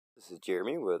This is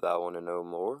Jeremy with I Want to Know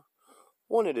More.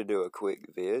 Wanted to do a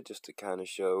quick vid just to kind of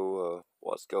show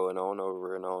what's going on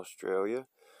over in Australia.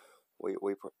 We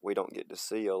don't get to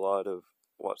see a lot of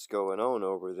what's going on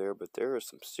over there, but there is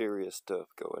some serious stuff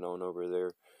going on over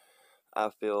there.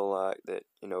 I feel like that,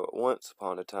 once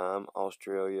upon a time,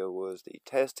 Australia was the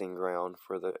testing ground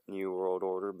for the New World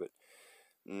Order, but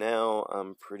now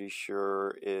I'm pretty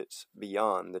sure it's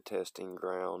beyond the testing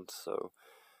ground. So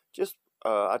just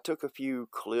I took a few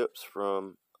clips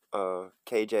from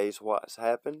KJ's What's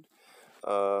Happened.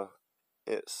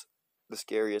 It's the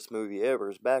Scariest Movie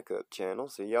Ever's backup channel,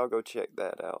 so y'all go check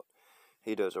that out.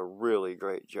 He does a really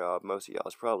great job. Most of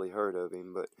y'all's probably heard of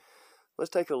him, but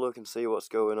let's take a look and see what's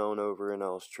going on over in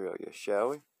Australia, shall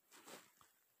we?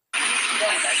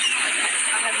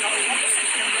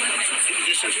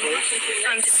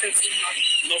 I'm distanced.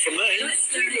 Not from me.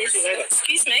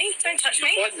 Excuse me, don't touch me.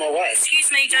 Fight my way.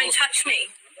 Excuse me, don't touch me.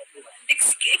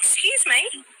 Excuse me.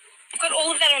 I've got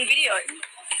all of that on video.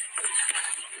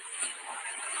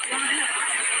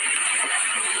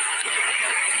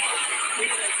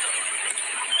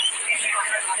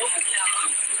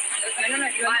 No,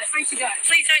 you are free to go.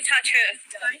 Please don't touch her.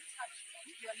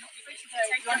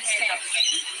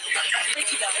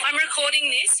 I'm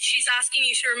recording this. She's asking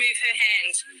you to remove her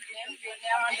hand.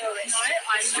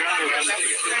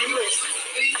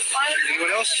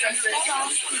 Anyone else?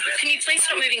 Can you please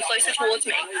stop moving closer towards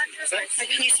me?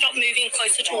 Can you stop moving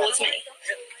closer towards me?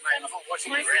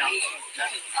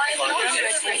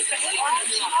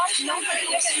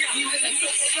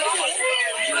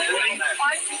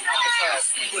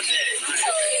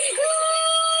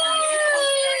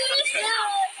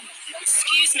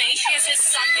 Excuse me, she has her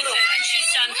son with her and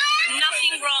she's done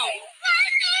nothing wrong.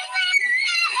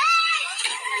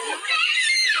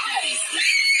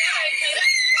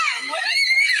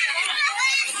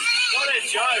 What a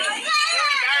joke.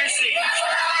 You're embarrassing.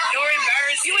 You're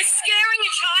embarrassing. You were scaring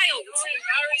a child. You're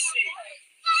embarrassing.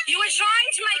 You were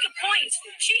trying to make a point.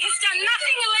 She has done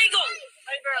nothing illegal.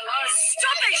 Leave her alone.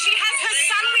 Stop it. She has her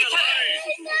son with her.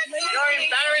 You're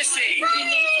embarrassing.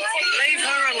 Leave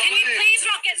her alone. Can you please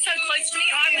not get so close to me?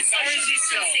 I was social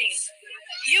distancing.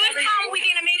 You have come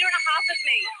within 1.5 meters of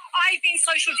me. I've been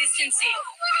social distancing.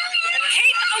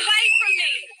 Keep away from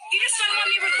me. You just don't want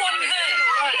me recording her.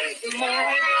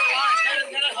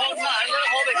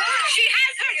 She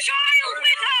has her child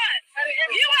with her.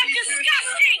 You are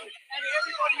disgusting.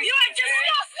 You are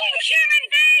disgusting human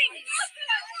beings.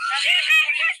 She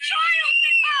has her child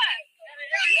with her.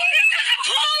 This is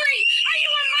appalling. Are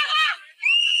you a mother?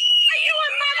 Are you a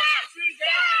mother?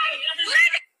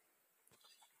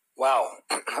 Wow.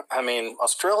 I mean,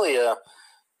 Australia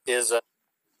is a...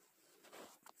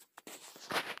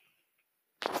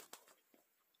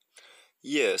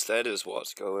 Yes, that is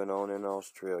what's going on in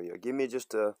Australia. Give me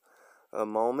just a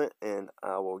moment and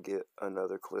I will get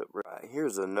another clip. Right,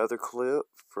 here's another clip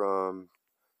from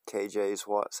KJ's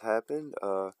What's Happened.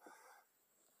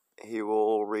 He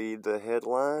will read the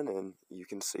headline and you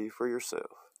can see for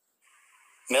yourself.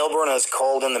 Melbourne has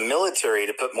called in the military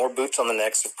to put more boots on the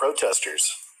necks of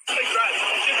protesters.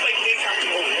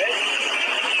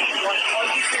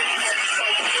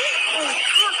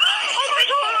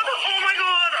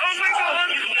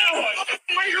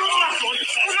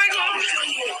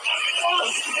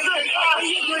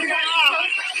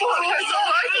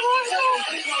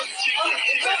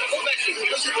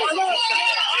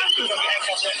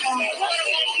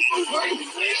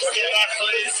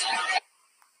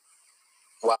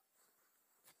 Wow.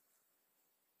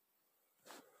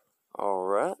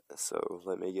 Alright, so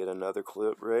let me get another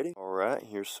clip ready. Alright,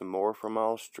 here's some more from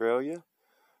Australia.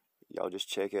 Y'all just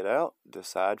check it out.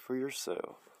 Decide for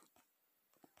yourself.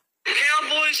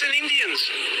 Cowboys and Indians.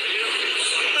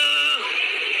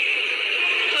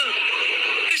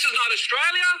 This is not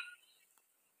Australia.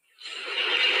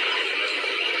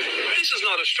 This is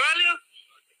not Australia.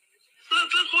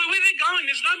 Look where they're going.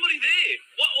 There's nobody there.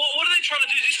 What are they trying to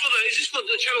do? Is this for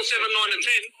the channel 7, 9, and 10?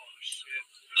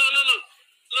 Look.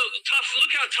 Tough.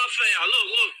 Look how tough they are.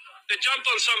 Look. They jumped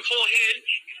on some poor head.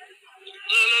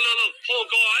 Look. Poor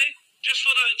guy. Just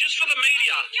for the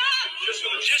media.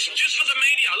 Just for the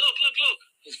media. Look.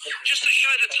 Just to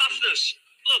show the toughness.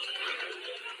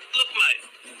 Look, mate.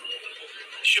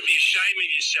 Should be ashamed of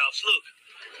yourself. Look.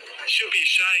 Should be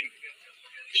ashamed.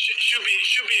 Should be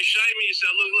ashamed of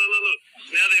yourself. Look.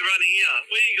 Now they're running here.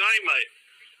 Where are you going, mate?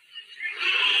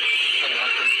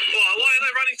 Why are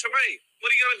they running to me?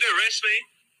 What are you going to do? Arrest me?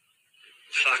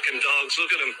 Fucking dogs. Look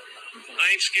at them. I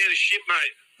ain't scared of shit,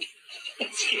 mate. Look,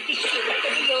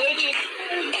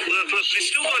 they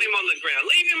still got him on the ground.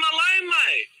 Leave him alone,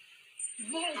 mate.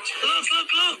 Look, look,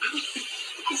 look.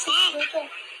 Look.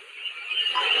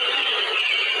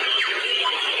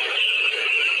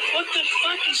 What the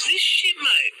fuck is this shit,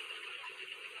 mate?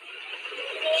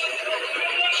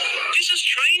 This is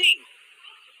training.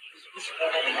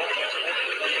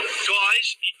 Guys,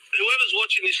 whoever's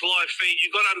watching this live feed,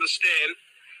 you've got to understand,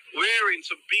 we're in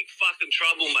some big fucking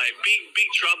trouble, mate.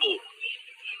 Big trouble.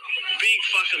 Big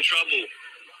fucking trouble.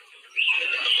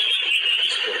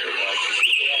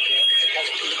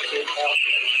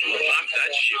 Fuck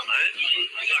that shit, mate.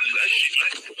 Fuck that shit,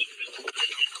 mate.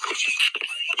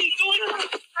 What are you doing?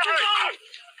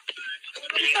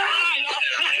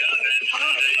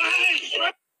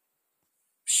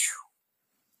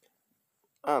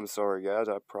 I'm sorry, guys.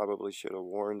 I probably should have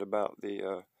warned about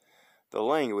the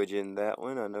language in that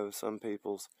one. I know some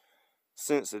people's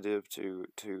sensitive to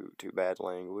bad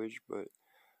language, but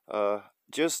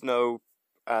just know,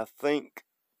 I think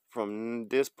from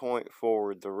this point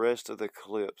forward, the rest of the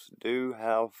clips do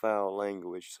have foul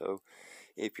language. So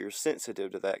if you're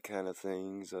sensitive to that kind of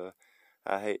things,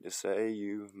 I hate to say,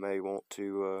 you may want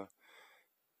to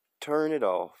turn it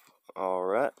off. All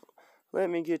right, let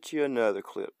me get you another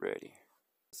clip ready.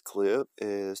 This clip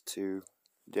is to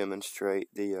demonstrate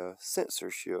the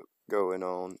censorship going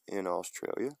on in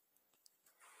Australia.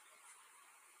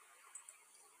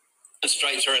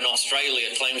 Demonstrator in Australia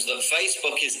claims that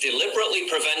Facebook is deliberately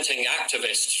preventing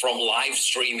activists from live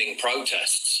streaming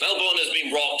protests. Melbourne has been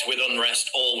rocked with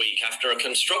unrest all week after a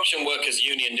construction workers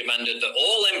union demanded that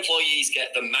all employees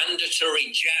get the mandatory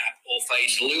jab or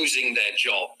face losing their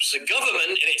jobs. The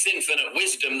government, in its infinite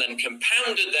wisdom, then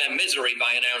compounded their misery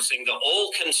by announcing that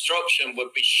all construction would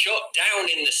be shut down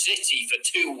in the city for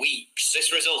 2 weeks.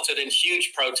 This resulted in huge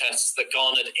protests that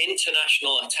garnered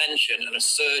international attention and a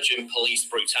surge in police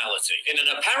brutality. In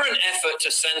an apparent effort to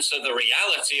censor the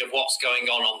reality of what's going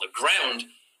on the ground,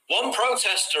 one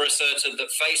protester asserted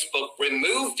that Facebook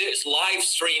removed its live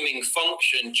streaming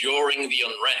function during the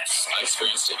unrest. I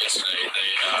experienced it yesterday.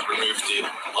 They removed the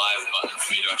live button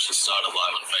for me to actually start a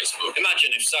live on Facebook.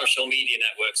 Imagine if social media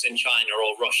networks in China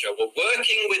or Russia were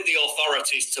working with the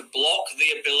authorities to block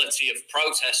the ability of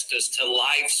protesters to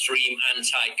live stream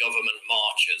anti-government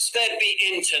marches. There'd be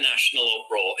international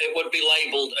uproar. It would be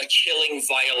labelled a chilling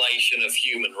violation of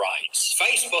human rights.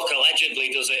 Facebook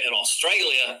allegedly does it in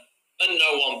Australia, and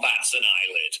no one bats an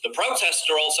eyelid. The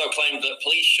protester also claimed that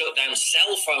police shut down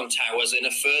cell phone towers in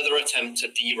a further attempt to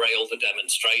derail the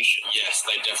demonstration. Yes,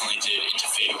 they definitely did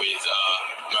interfere with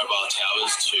mobile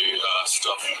towers to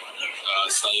stop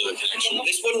cellular connection.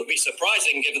 This wouldn't be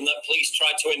surprising given that police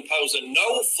tried to impose a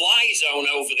no-fly zone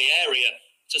over the area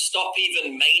to stop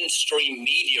even mainstream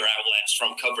media outlets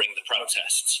from covering the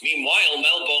protests. Meanwhile,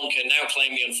 Melbourne can now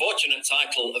claim the unfortunate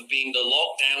title of being the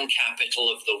lockdown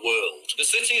capital of the world. The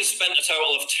city has spent a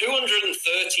total of 235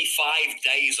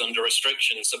 days under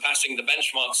restrictions, surpassing the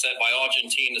benchmark set by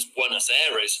Argentina's Buenos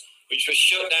Aires, which was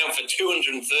shut down for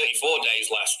 234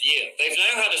 days last year. They've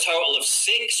now had a total of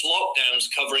 6 lockdowns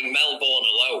covering Melbourne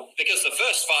alone. Because the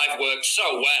first 5 worked so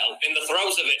well, in the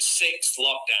throes of its 6th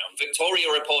lockdown, Victoria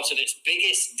reported its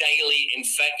biggest daily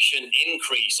infection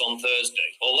increase on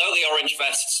Thursday. Although the Orange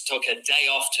Vests took a day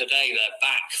off today, they're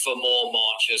back for more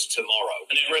marches tomorrow.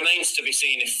 And it remains to be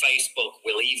seen if Facebook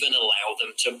will even allow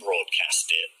them to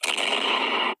broadcast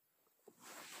it.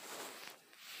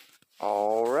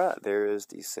 Alright, there is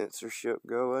the censorship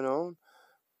going on.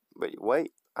 But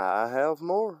wait, I have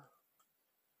more.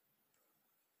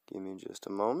 Give me just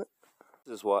a moment.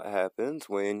 This is what happens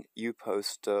when you post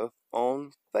stuff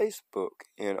on Facebook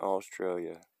in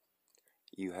Australia.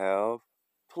 You have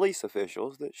police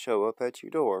officials that show up at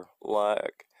your door,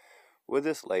 like with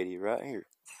this lady right here.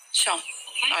 Sure.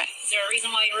 Okay. Right. Is there a reason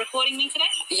why you're recording me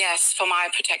today? Yes, for my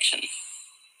protection.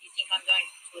 You think I'm going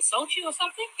to assault you or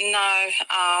something? No,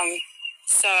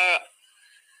 so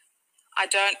I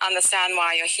don't understand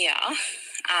why you're here, and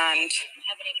I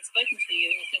haven't even spoken to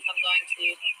you, and you think I'm going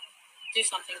to do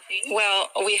something to you? well,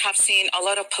 we have seen a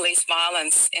lot of police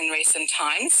violence in recent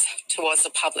times towards the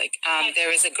public.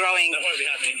 There is a growing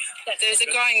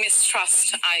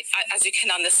mistrust, as you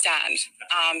can understand.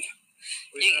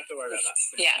 We don't have to worry about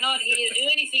that. Yeah. I'm not here to do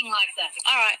anything like that.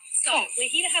 All right. So,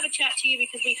 we're here to have a chat to you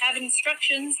because we have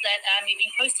instructions that you've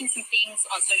been posting some things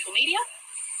on social media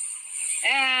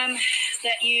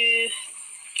that you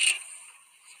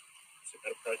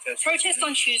protest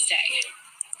on Tuesday.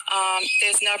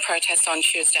 There's no protest on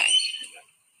Tuesday.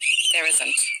 There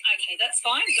isn't. Okay, that's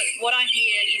fine. But what I'm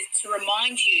here is to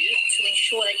remind you to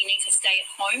ensure that you need to stay at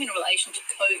home in relation to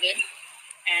COVID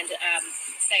and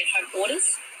stay-at-home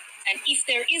orders. And if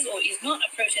there is or is not a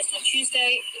protest on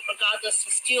Tuesday, regardless,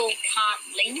 you still can't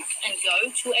leave and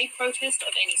go to a protest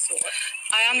of any sort.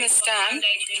 I understand.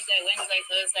 Monday, Tuesday, Wednesday,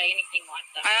 Thursday, anything like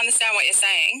that. I understand what you're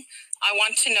saying. I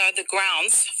want to know the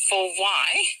grounds for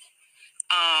why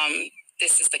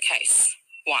this is the case.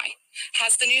 Why?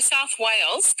 Has the New South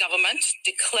Wales government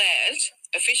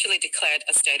officially declared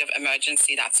a state of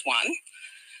emergency? That's one.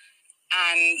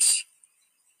 And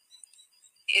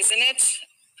isn't it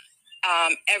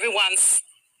everyone's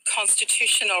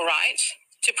constitutional right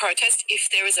to protest if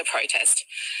there is a protest?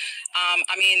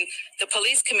 I mean, the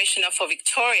police commissioner for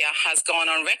Victoria has gone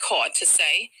on record to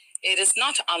say it is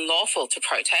not unlawful to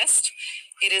protest.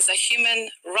 It is a human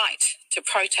right to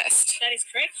protest. That is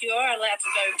correct. You are allowed to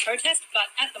go protest, but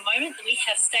at the moment we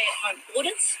have stay-at-home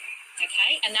orders,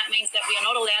 okay? And that means that we are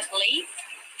not allowed to leave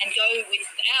and go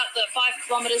without the 5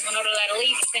 kilometres. We're not allowed to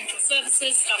leave essential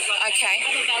services, stuff like Okay. that.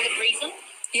 You have a valid reason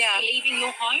Yeah. for leaving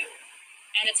your home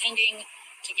and attending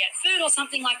to get food or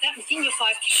something like that within your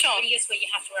 5 Sure. radius where you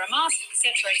have to wear a mask,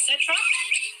 etc., etc.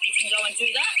 You can go and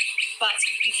do that, but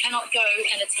you cannot go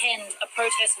and attend a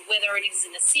protest, whether it is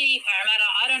in the city, Parramatta,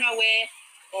 I don't know where,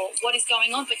 or what is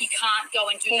going on, but you can't go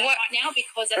and do that right now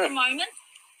because at the moment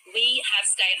we have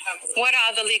stay-at-home orders. What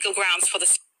are the legal grounds for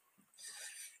this?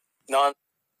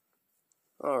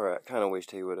 Alright, kind of wished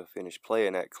he would have finished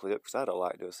playing that clip, because I'd have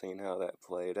liked to have seen how that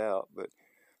played out, but,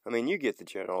 I mean, you get the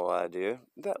general idea.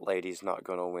 That lady's not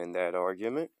going to win that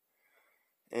argument,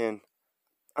 and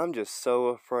I'm just so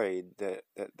afraid that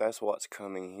that's what's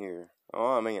coming here.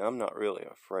 Oh, I mean, I'm not really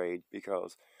afraid,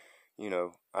 because, you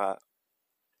know, I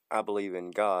believe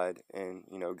in God, and,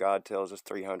 you know, God tells us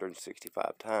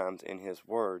 365 times in His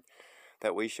Word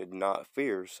that we should not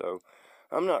fear, so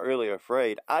I'm not really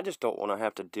afraid. I just don't want to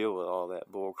have to deal with all that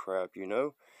bull crap, you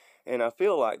know? And I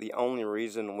feel like the only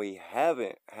reason we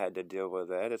haven't had to deal with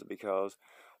that is because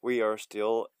we are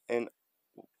still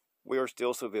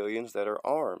civilians that are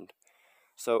armed.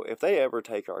 So if they ever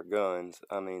take our guns,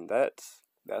 I mean, that's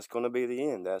going to be the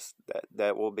end.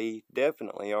 That will be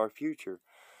definitely our future,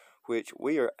 which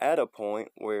we are at a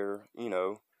point where, you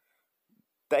know,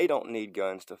 they don't need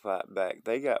guns to fight back.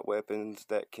 They got weapons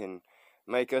that can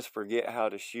make us forget how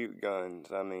to shoot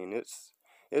guns. I mean,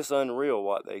 it's unreal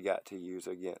what they got to use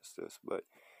against us. But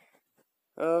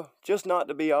just not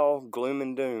to be all gloom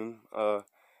and doom.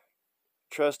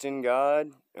 Trust in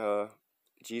God.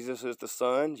 Jesus is the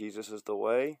Son. Jesus is the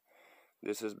way.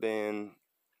 This has been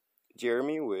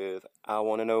Jeremy with I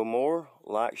Want to Know More.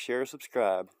 Like, share,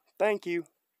 subscribe. Thank you.